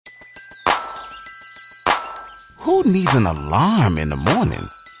Who needs an alarm in the morning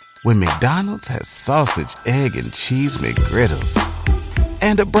when McDonald's has sausage, egg, and cheese McGriddles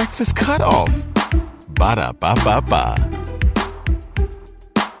and a breakfast cutoff? Ba-da-ba-ba-ba.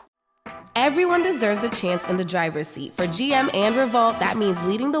 Everyone deserves a chance in the driver's seat. For GM and Revolt, that means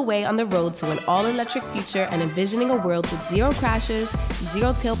leading the way on the road to an all-electric future and envisioning a world with zero crashes,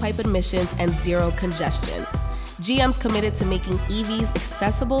 zero tailpipe emissions, and zero congestion. GM's committed to making EVs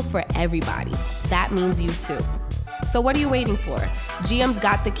accessible for everybody. That means you too. So what are you waiting for? GM's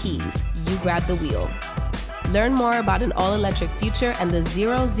got the keys. You grab the wheel. Learn more about an all-electric future and the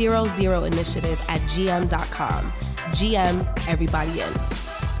 000 initiative at gm.com. GM, everybody in.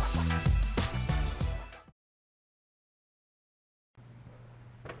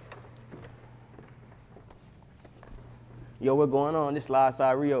 Yo, what going on? This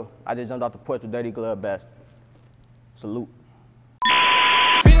Slideside Rio. I just jumped off the porch with Dirty Glove Best. Salute.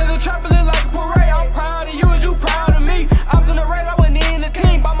 Feet of the trap look like a parade. I'm proud of you as you proud of me. I was in the race, I went in the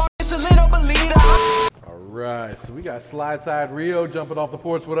team. By my Selena Belita. All right, so we got Slideside Rio jumping off the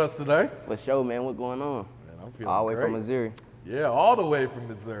porch with us today. For sure, man. What going on? Man, I'm feeling all the way great. from Missouri. Yeah, all the way from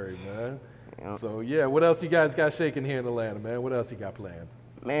Missouri, man. Yeah. So yeah, what else you guys got shaking here in Atlanta, man? What else you got planned?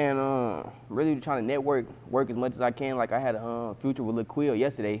 Man, really trying to network, work as much as I can. Like I had a feature with Lil Quill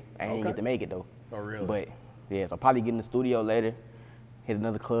yesterday. I didn't get to make it though. Oh, really? But yeah, so I'll probably get in the studio later, hit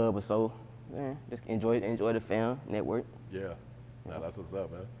another club or so. Man, just enjoy the fam, network. Yeah, no, that's what's up,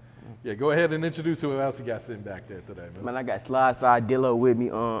 man. Yeah, go ahead and introduce who else you got sitting back there today, man. Man, I got Slideside Dillo with me,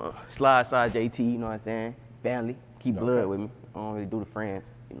 Slideside JT, you know what I'm saying? Family, keep blood with me. I don't really do the friends,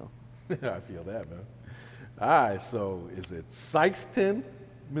 you know. I feel that, man. All right, so is it Sykeston,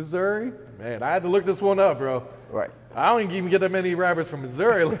 Missouri? Man, I had to look this one up, bro. Right. I don't even get that many rappers from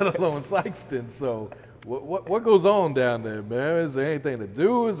Missouri, let alone Sykeston. So what goes on down there, man? Is there anything to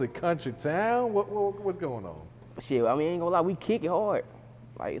do? Is it country town? What's going on? Shit, I mean, ain't gonna lie, we kick it hard.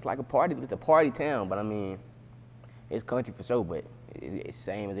 Like, it's like a party, it's a party town, but I mean, it's country for sure, but it's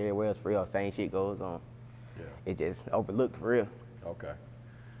same as everywhere else for real. Same shit goes on. Yeah. It's just overlooked for real. Okay.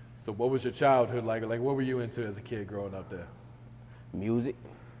 So what was your childhood like? Like, what were you into as a kid growing up there? Music.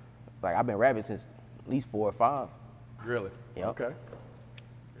 Like, I've been rapping since at least 4 or 5. Really? Yep. Okay.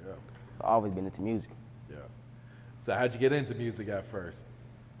 Yeah. I've always been into music. Yeah. So how'd you get into music at first?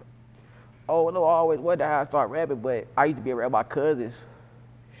 Oh, no, I always wondered how I started rapping, but I used to be around my cousins.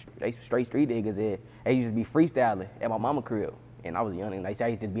 They straight street niggas, and they used to be freestyling at my mama crib. And I was young, and I used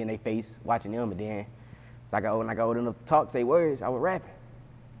to just be in their face watching them, and then so I got old enough to talk, say words, I was rapping.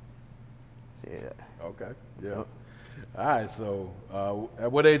 Yeah. Okay. Yeah. All right. So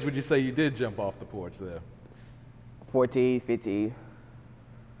at what age would you say you did jump off the porch there? 14, 15.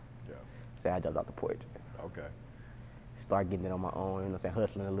 Yeah. Say I jumped off the porch. Okay. Started getting it on my own, you know,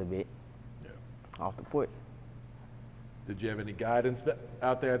 hustling a little bit. Yeah. Off the porch. Did you have any guidance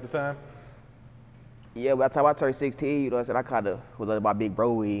out there at the time? Yeah, by the time I turned 16, you know what I'm saying, I kind of was under my big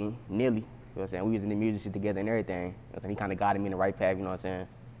bro, Nelly. You know what I'm saying? We was in the music shit together and everything. You know what I'm saying? He kind of guided me in the right path, you know what I'm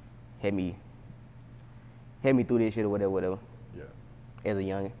saying? Had me through this shit or whatever. Yeah. As a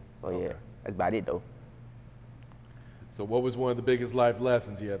youngin'. So yeah, that's about it though. So what was one of the biggest life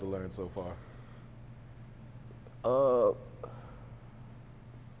lessons you had to learn so far?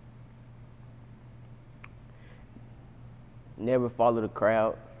 Never follow the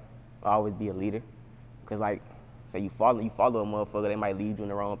crowd. Always be a leader. Cause like, say you follow a motherfucker, they might lead you in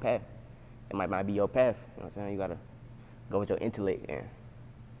the wrong path. It might not be your path. You know what I'm saying? You gotta go with your intellect. And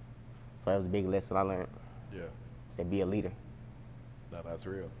so that was a big lesson I learned. Yeah. Say be a leader. No, that's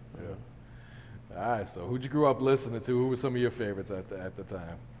real. Yeah. All right. So who'd you grow up listening to? Who were some of your favorites at the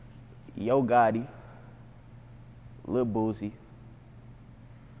time? Yo Gotti, Lil Boosie.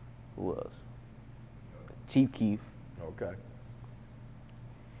 Who else? Chief Keef. Okay.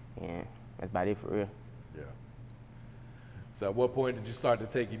 And that's about it for real. Yeah. So at what point did you start to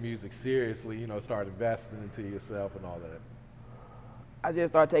take your music seriously, you know, start investing into yourself and all that? I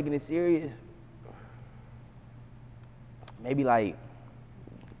just started taking it serious maybe like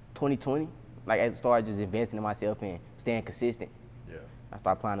 2020. Like I started just investing in myself and staying consistent. Yeah. I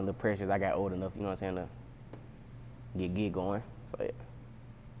started applying a little pressure as I got old enough, you know what I'm saying, to get going. So yeah.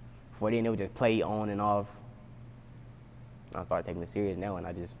 Before then it was just play on and off. I started taking it serious now, and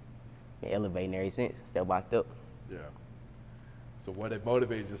I just been elevating ever since, step by step. Yeah. So what had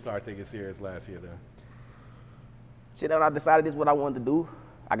motivated you to start taking it serious last year then? Shit, when I decided this is what I wanted to do,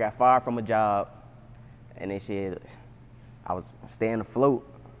 I got fired from a job, and then shit, I was staying afloat.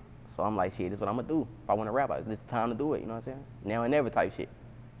 So I'm like, shit, this is what I'm gonna do. If I wanna rap, this is the time to do it, you know what I'm saying? Now and never type shit.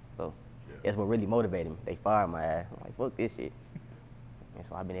 So that's what really motivated me. They fired my ass. I'm like, fuck this shit. And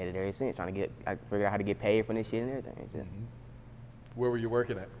so I've been at it ever since, trying to figure out how to get paid for this shit and everything. Just Where were you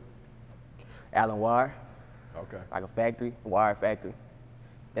working at? Allen Wire, Okay. like a factory, wire factory.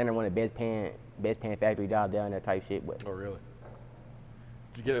 Then they're one of the best paying factory jobs down there type shit, but Oh, really?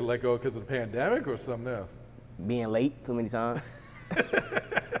 Did you get it let go because of the pandemic or something else? being late too many times.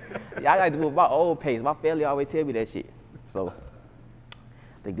 Yeah, I like to move my old pace. My family always tell me that shit. So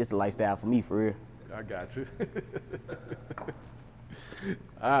I think this is the lifestyle for me, for real. I got you.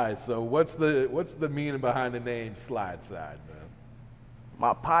 All right, so what's the meaning behind the name Slideside, man?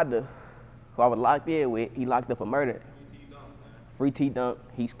 My partner, who I was locked in with, he locked up for murder. Free T Dunk.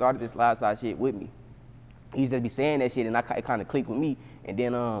 He started this Slideside shit with me. He used to be saying that shit, and it kind of clicked with me. And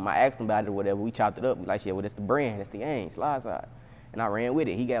then I asked him about it or whatever. We chopped it up. We like, shit, well, that's the brand. That's the aim, Slideside. And I ran with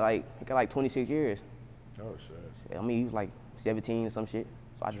it. He got like 26 years. Oh, shit. I mean, he was like 17 or some shit.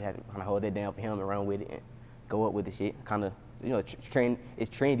 So I just had to kind of hold that down for him and run with it and go up with the shit. Kind of, it's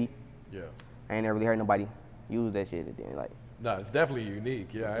trendy. Yeah. I ain't never really heard nobody use that shit. And then, like, No, it's definitely unique.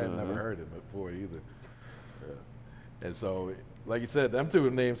 Yeah, I had never heard it before either. Yeah. And so, like you said, them two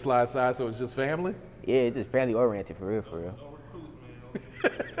named Slideside, so it's just family? yeah, it's just family oriented for real, for real.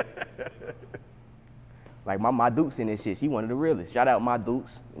 Like my Dukes in this shit, she one of the realest. Shout out my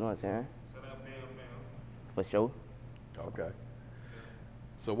Dukes, you know what I'm saying? Shout out fam. For sure. Okay.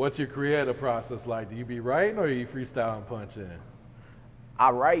 So what's your creative process like? Do you be writing or you freestyle and punch in?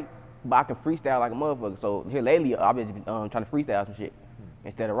 I write, but I can freestyle like a motherfucker. So here lately, I've been trying to freestyle some shit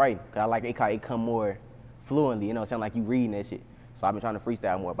instead of writing. Cause I like it come more fluently, you know, sound like you reading that shit. So I've been trying to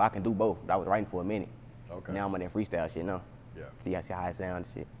freestyle more, but I can do both. But I was writing for a minute. Okay. Now I'm on that freestyle shit now. Yeah. See how it sounds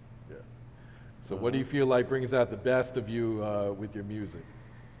and shit. Yeah. So what do you feel like brings out the best of you with your music?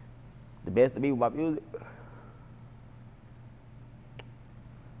 The best of me with my music.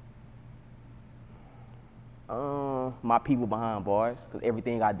 My people behind bars, because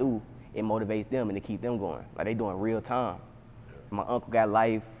everything I do, it motivates them and it keep them going. Like they doing real time. Yeah. My uncle got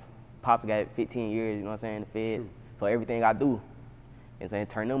life, Pops got 15 years, you know what I'm saying, the feds. So everything I do, and saying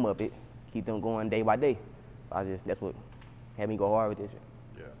turn them up, it keep them going day by day. So that's what had me go hard with this shit.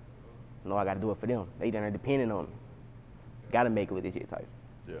 Yeah. You know I gotta do it for them. They done are depending on me. Gotta make it with this shit type.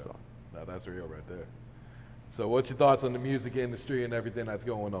 Yeah. So. No, that's real right there. So what's your thoughts on the music industry and everything that's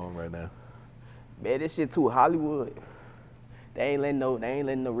going on right now? Man, this shit too Hollywood. They ain't letting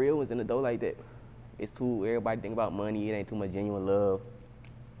no real ones in the door like that. It's too, everybody think about money, it ain't too much genuine love.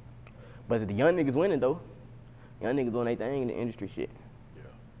 But the young niggas winning though. Young niggas doing their thing in the industry shit. Yeah.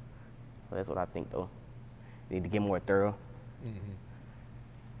 So that's what I think though. They need to get more thorough.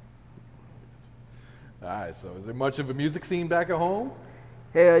 All right, so is there much of a music scene back at home?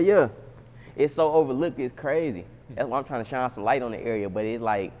 Hell yeah. It's so overlooked, it's crazy. That's why I'm trying to shine some light on the area, but it's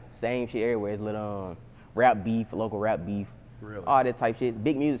like same shit everywhere. It's little rap beef, local rap beef. Really? All that type shit.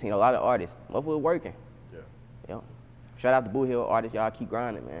 Big music scene, a lot of artists. Motherfuckers working. Yeah. Yep. Shout out to Boo Hill artists, y'all keep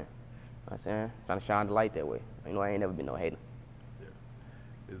grinding, man. You know what I'm saying? Trying to shine the light that way. You know, I ain't never been no hater.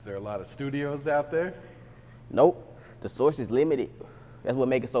 Yeah. Is there a lot of studios out there? Nope. The source is limited. That's what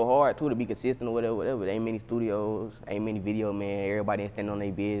make it so hard too, to be consistent or whatever. There ain't many studios, ain't many video men, everybody ain't standing on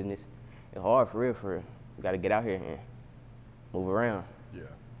their business. It's hard for real, for real. You gotta get out here and move around. Yeah.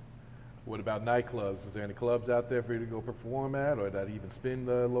 What about nightclubs? Is there any clubs out there for you to go perform at or that even spin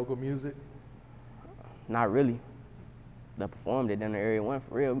the local music? Not really. The performed it down the area one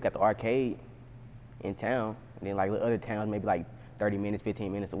for real. We got the arcade in town. And then like other towns, maybe like 30 minutes,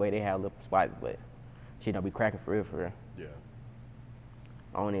 15 minutes away, they have little spots, but shit don't be cracking for real, for real. Yeah.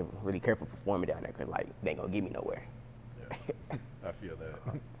 I don't even really care for performing down there, cause like, they ain't gonna get me nowhere. Yeah. I feel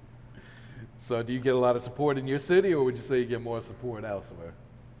that. So do you get a lot of support in your city or would you say you get more support elsewhere?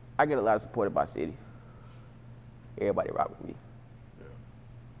 I get a lot of support by city. Everybody rock with me. Yeah.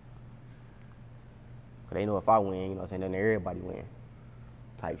 Cause they know if I win, you know what I'm saying, then everybody win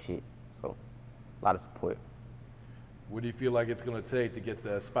type shit. So, a lot of support. What do you feel like it's going to take to get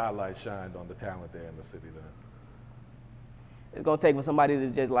the spotlight shined on the talent there in the city then? It's gonna take for somebody to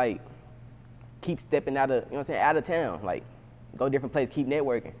just like keep stepping out of, you know what I'm saying, out of town. Like, go different places, keep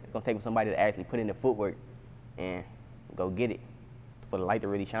networking. It's gonna take for somebody to actually put in the footwork and go get it. For the light to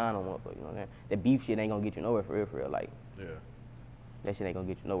really shine on motherfuckers, you know what I'm saying? That beef shit ain't gonna get you nowhere for real, like. Yeah. That shit ain't gonna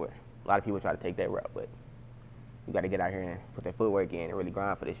get you nowhere. A lot of people try to take that route, but you gotta get out here and put that footwork in and really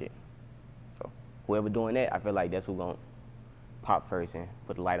grind for this shit. So, whoever doing that, I feel like that's who gonna pop first and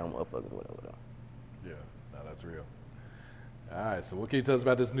put the light on motherfuckers, whatever. Yeah, no, that's real. All right, so what can you tell us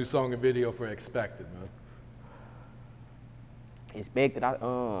about this new song and video for Expected, man? Expected,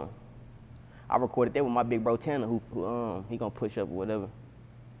 I recorded that with my big bro Tanner, who he gonna push up or whatever.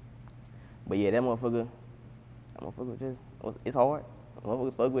 But yeah, that motherfucker just, it's hard.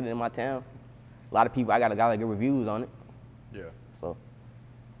 Motherfuckers fuck with it in my town. A lot of people, I got good reviews on it. Yeah. So,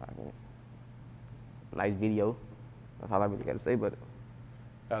 nice video. That's all I really got to say about it.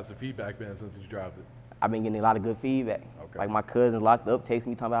 How's the feedback been since you dropped it? I've been getting a lot of good feedback. Okay. Like my cousin locked up, texting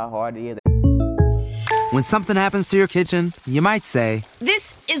me talking about how hard it is. When something happens to your kitchen, you might say,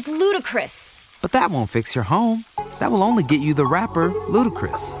 "This is ludicrous." but that won't fix your home. That will only get you the rapper,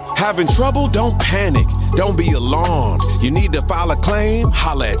 Ludacris. Having trouble? Don't panic. Don't be alarmed. You need to file a claim?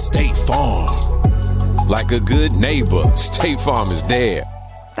 Holla at State Farm. Like a good neighbor, State Farm is there.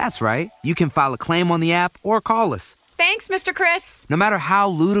 That's right. You can file a claim on the app or call us. Thanks, Mr. Chris. No matter how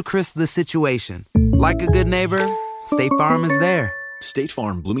ludicrous the situation, like a good neighbor, State Farm is there. State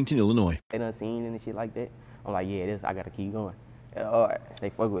Farm, Bloomington, Illinois. They done seen and shit like that. I'm like, yeah, I gotta keep going. All right, they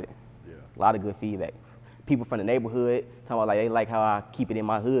fuck with it. Yeah. A lot of good feedback. People from the neighborhood talking about like they like how I keep it in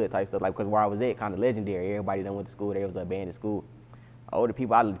my hood type stuff. Like, cause where I was at, kind of legendary. Everybody done went to school. There was an abandoned school. Older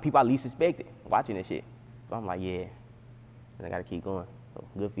people, I least suspected watching this shit. So I'm like, yeah, and I gotta keep going. So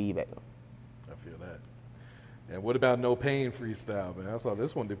good feedback. I feel that. And what about No Pain freestyle, man? I saw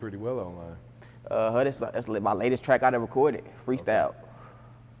this one did pretty well online. That's my latest track I done recorded, freestyle.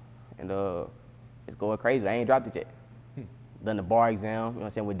 Okay. And it's going crazy. I ain't dropped it yet. Done the bar exam, you know what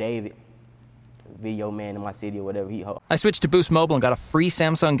I'm saying, with David, video man in my city or whatever. I switched to Boost Mobile and got a free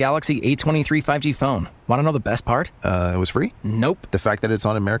Samsung Galaxy A23 5G phone. Want to know the best part? It was free? Nope. The fact that it's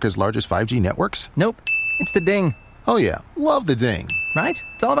on America's largest 5G networks? Nope. It's the ding. Oh yeah, love the ding. Right?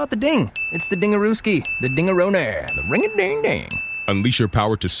 It's all about the ding. It's the dingarooski, the dingaroner, the ring-a-ding-ding. Unleash your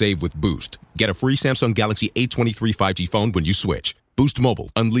power to save with Boost. Get a free Samsung Galaxy A23 5G phone when you switch. Boost Mobile.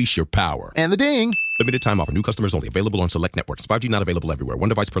 Unleash your power. And the ding. Limited time offer. New customers only. Available on select networks. 5G not available everywhere. One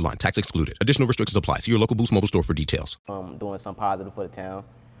device per line. Tax excluded. Additional restrictions apply. See your local Boost Mobile store for details. Doing something positive for the town.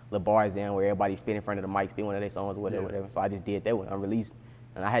 Little bar exam where everybody spin in front of the mic, spin one of their songs or whatever. So I just did that one unreleased.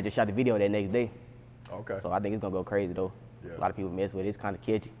 And I had just shot the video that next day. Okay. So I think it's gonna go crazy though. Yeah. A lot of people mess with it. It's kind of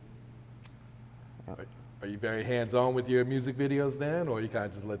catchy. Are you very hands-on with your music videos then, or you kind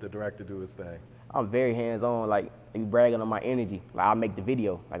of just let the director do his thing? I'm very hands-on, like, you bragging on my energy. Like, I make the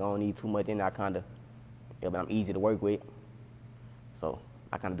video. Like, I don't need too much in there, but I'm easy to work with. So,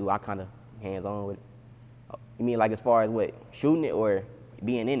 I kind of hands-on with it. You mean, like, as far as what, shooting it or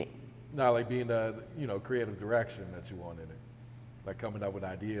being in it? No, like being the, creative direction that you want in it. Like coming up with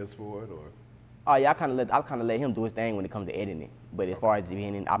ideas for it, or? Oh, yeah, I kind of let him do his thing when it comes to editing it. But as far as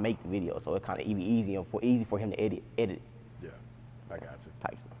being in, I make the video, so it kind of easy for him to edit it. Yeah, I got you.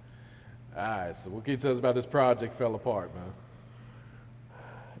 Type stuff. All right, so what can you tell us about this project Fell Apart, man?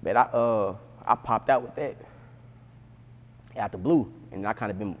 But I popped out with that out the blue, and I kind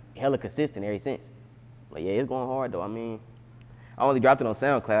of been hella consistent ever since. But yeah, it's going hard though. I mean, I only dropped it on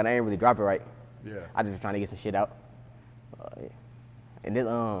SoundCloud. I ain't really drop it right. Yeah. I just was trying to get some shit out. Yeah. And then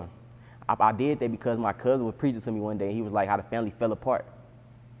I did that because my cousin was preaching to me one day. And he was like, how the family fell apart,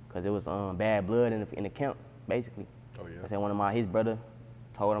 cause it was bad blood in the camp, basically. Oh yeah. I said one of his brother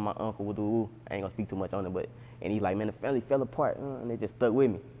told him my uncle would do. I ain't gonna speak too much on it, and he's like, man, the family fell apart, and they just stuck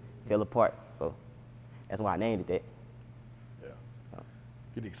with me, fell apart. So that's why I named it that. Yeah.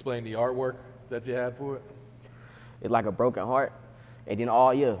 Can you explain the artwork that you had for it? It's like a broken heart, and then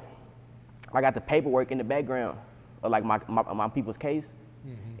all year, I got the paperwork in the background of like my people's case.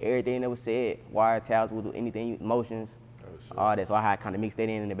 Mm-hmm. Everything that was said, wiretaps, will do anything, emotions, all that. So I had kind of mixed that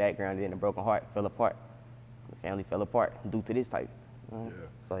in the background, and then the broken heart fell apart. The family fell apart due to this type. Yeah.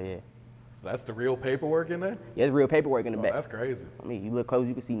 So yeah. So that's the real paperwork in there? Yeah, there's real paperwork in the back. That's crazy. I mean, you look close,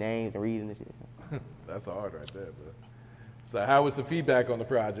 you can see names and reading and shit. That's hard right there, bro. So how was the feedback on the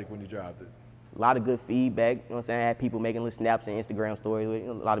project when you dropped it? A lot of good feedback. You know what I'm saying? I had people making little snaps and Instagram stories with it.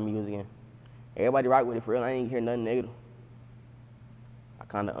 A lot of music, and everybody rock with it for real. I ain't hear nothing negative. I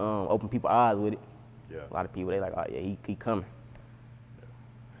kind of open people's eyes with it. Yeah. A lot of people, they like, oh yeah, he coming.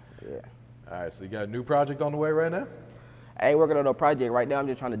 Yeah. All right, so you got a new project on the way right now? I ain't working on no project right now. I'm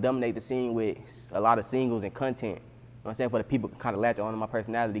just trying to dominate the scene with a lot of singles and content. You know what I'm saying? For the people to kind of latch on to my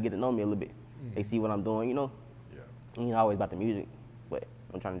personality, get to know me a little bit. Mm-hmm. They see what I'm doing, Yeah. You ain't always about the music, but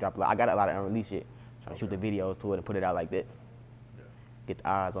I'm trying to drop a lot. I got a lot of unreleased shit. Trying to shoot the videos to it and put it out like that. Yeah. Get the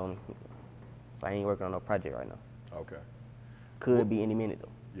eyes on me. So I ain't working on no project right now. Okay. Could be any minute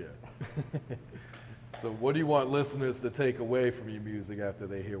though. Yeah. So what do you want listeners to take away from your music after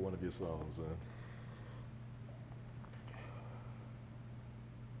they hear one of your songs, man?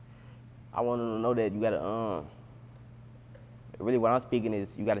 I want them to know that you gotta, really what I'm speaking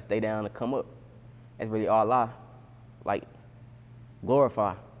is you gotta stay down and come up. That's really all I, like,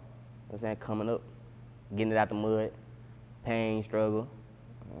 glorify. You know what I'm saying? Coming up, getting it out the mud, pain, struggle.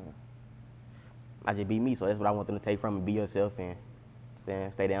 I just be me, so that's what I want them to take from me, be yourself and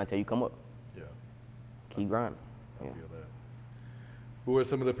Saying stay down until you come up. Yeah. Keep grinding. I feel that. Who are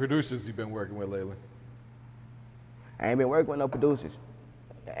some of the producers you've been working with lately? I ain't been working with no producers.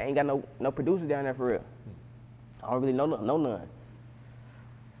 I ain't got no producers down there for real. I don't really know none.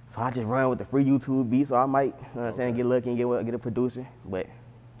 So I just run with the free YouTube beats, so I might, you know what I'm saying, get lucky and get a producer, but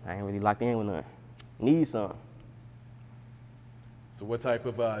I ain't really locked in with none. Need some. So what type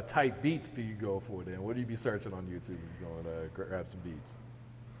of type beats do you go for then? What do you be searching on YouTube when you going to grab some beats?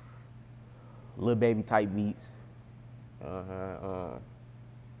 Lil Baby type beats.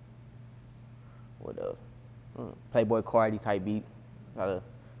 What else? Playboy Cardi type beat. Try to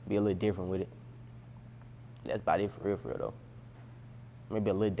be a little different with it. That's about it for real though. Maybe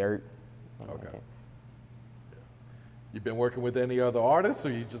a little dirt. Okay. Yeah. You been working with any other artists,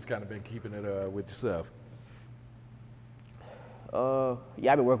 or you just kind of been keeping it with yourself?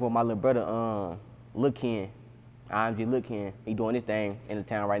 Yeah, I been working with my little brother, Lil Ken, IMG Lil Ken. He doing this thing in the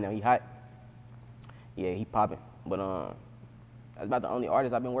town right now. He hot. Yeah, he popping. But that's about the only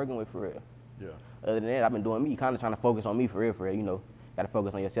artist I've been working with for real. Yeah. Other than that, I've been doing me, kind of trying to focus on me for real, you know. Got to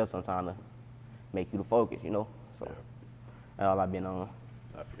focus on yourself sometimes to make you the focus, you know. So that's all I've been on.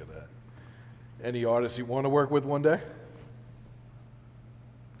 I feel that. Any artists you want to work with one day?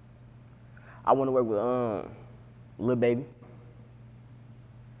 I want to work with Lil Baby.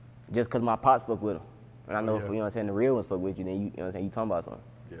 Just because my pops fuck with him. And I know if, you know what I'm saying, the real ones fuck with you, then you know what I'm saying, you talking about something.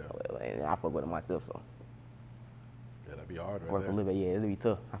 Yeah. And I fuck with him myself, so. Yeah, that'd be hard right work there. Work a little bit, yeah, it'd be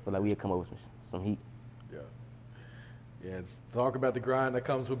tough. I feel like we'd come up with some heat. Yeah. Yeah, it's talk about the grind that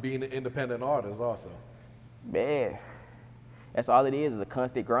comes with being an independent artist also. Man, that's all it is a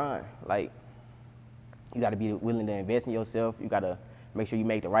constant grind. Like, you gotta be willing to invest in yourself. You gotta make sure you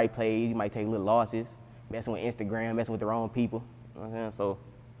make the right plays. You might take little losses, messing with Instagram, messing with the wrong people. You know what I'm saying? So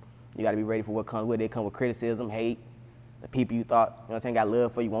you gotta be ready for what comes with it. It comes with criticism, hate. The people you thought, you know what I'm saying, got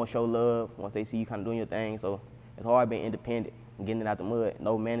love for you, won't show love once they see you kind of doing your thing. So it's hard being independent and getting it out the mud.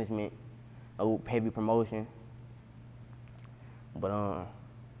 No management, no heavy promotion. But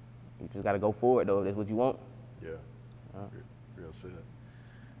you just gotta go for it though. If that's what you want. Yeah. Real shit.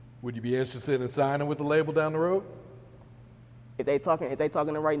 Would you be interested in signing with the label down the road? If they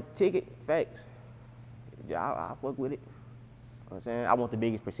talking the right ticket, facts. Yeah, I'll fuck with it. You know what I'm saying? I want the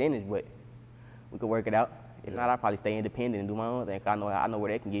biggest percentage, but we could work it out. If not, I'll probably stay independent and do my own thing. I know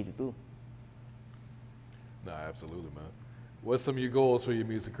where that can get you too. No, absolutely, man. What's some of your goals for your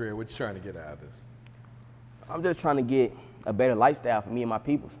music career? What you trying to get out of this? I'm just trying to get a better lifestyle for me and my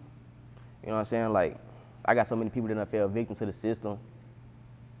peoples. You know what I'm saying? Like, I got so many people that done fell victim to the system,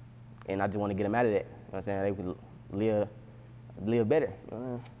 and I just want to get them out of that. You know what I'm saying? They could live better. You know what I'm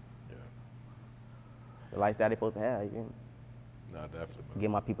saying? Yeah. The lifestyle they supposed to have. You know? No, definitely, man.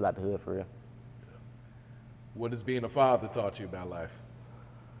 Get my people out the hood for real. Yeah. What has being a father taught you about life?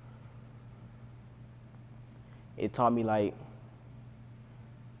 It taught me like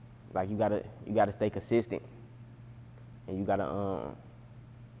you gotta stay consistent, and you gotta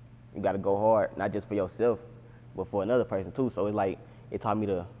go hard, not just for yourself, but for another person too. So it taught me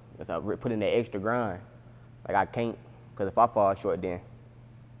to put in that extra grind. Like I can't, cause if I fall short, then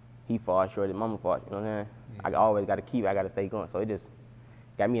he falls short, and mama falls. You know what I'm saying? I always gotta I gotta stay going. So it just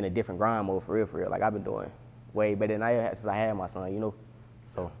got me in a different grind mode for real. Like I've been doing way better than I have since I had my son. You know,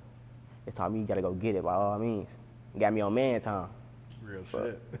 so it taught me you gotta go get it by all means. Got me on man time. Real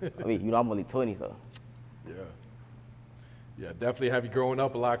shit. I mean, you know, I'm only 20, so. Yeah. Yeah, definitely have you growing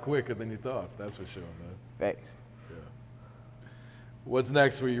up a lot quicker than you thought. That's for sure, man. Facts. Yeah. What's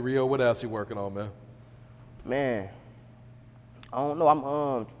next for you, Rio? What else you working on, man? Man, I don't know.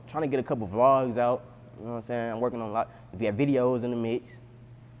 I'm trying to get a couple vlogs out. You know what I'm saying? I'm working on a lot. If you have videos in the mix,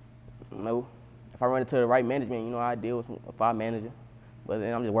 you know, if I run into the right management, you know, I deal with a fire manager. But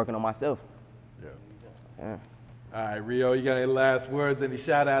then I'm just working on myself. Yeah. All right, Rio, you got any last words, any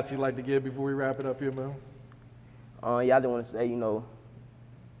shout outs you'd like to give before we wrap it up here, man? Yeah, I just want to say, you know,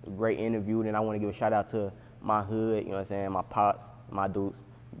 a great interview. And I want to give a shout out to my hood, you know what I'm saying, my pops, my dudes,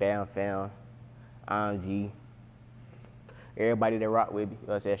 Bam Fam, IMG, everybody that rock with me. You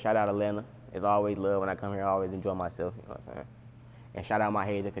know what I'm saying? Shout out Atlanta. It's always love when I come here. I always enjoy myself, you know what I'm saying? And shout out my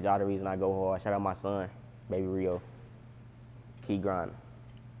haters, because y'all the reason I go hard. Shout out my son, baby Rio. Keep grinding.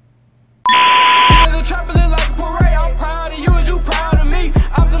 The trap look like a parade. I'm proud of you as you proud of me.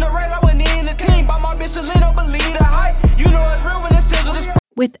 I was in the race, I went in the team. By my bitch Selena, believe the hype. You know it's real when it sizzle this.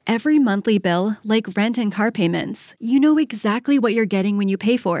 With every monthly bill, like rent and car payments, you know exactly what you're getting when you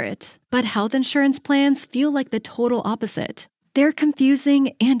pay for it. But health insurance plans feel like the total opposite. They're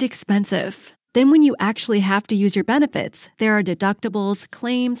confusing and expensive. Then when you actually have to use your benefits, there are deductibles,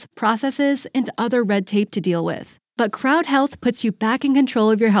 claims, processes, and other red tape to deal with. But Crowd Health puts you back in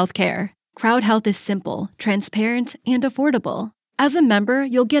control of your healthcare. Crowd Health is simple, transparent, and affordable. As a member,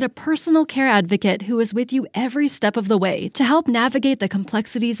 you'll get a personal care advocate who is with you every step of the way to help navigate the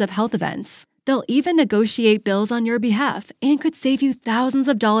complexities of health events. They'll even negotiate bills on your behalf and could save you thousands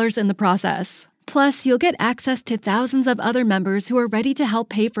of dollars in the process. Plus, you'll get access to thousands of other members who are ready to help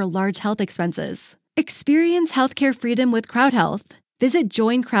pay for large health expenses. Experience healthcare freedom with Crowd Health. Visit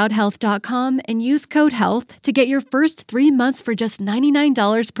joincrowdhealth.com and use code HEALTH to get your first 3 months for just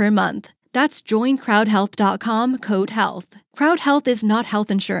 $99 per month. That's joincrowdhealth.com, code HEALTH. Crowd Health is not health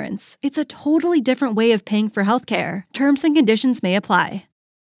insurance. It's a totally different way of paying for healthcare. Terms and conditions may apply.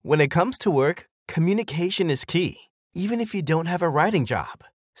 When it comes to work, communication is key, even if you don't have a writing job.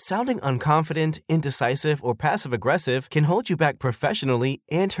 Sounding unconfident, indecisive, or passive-aggressive can hold you back professionally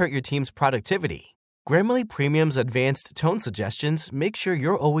and hurt your team's productivity. Grammarly Premium's advanced tone suggestions make sure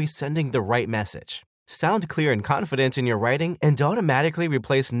you're always sending the right message. Sound clear and confident in your writing and automatically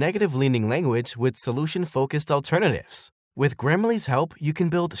replace negative-leaning language with solution-focused alternatives. With Grammarly's help, you can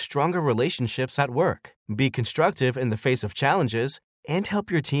build stronger relationships at work, be constructive in the face of challenges, and help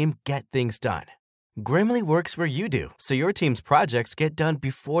your team get things done. Grammarly works where you do, so your team's projects get done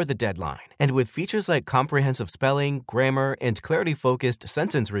before the deadline. And with features like comprehensive spelling, grammar, and clarity-focused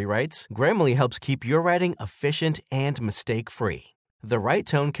sentence rewrites, Grammarly helps keep your writing efficient and mistake-free. The right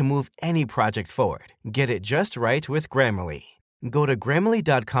tone can move any project forward. Get it just right with Grammarly. Go to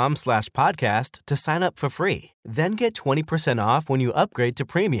Grammarly.com/podcast to sign up for free. Then get 20% off when you upgrade to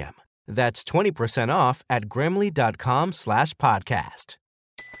premium. That's 20% off at Grammarly.com/podcast.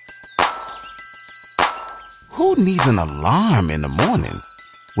 Who needs an alarm in the morning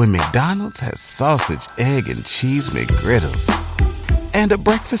when McDonald's has sausage, egg, and cheese McGriddles and a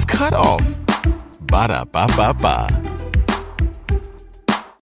breakfast cutoff? Ba-da-ba-ba-ba.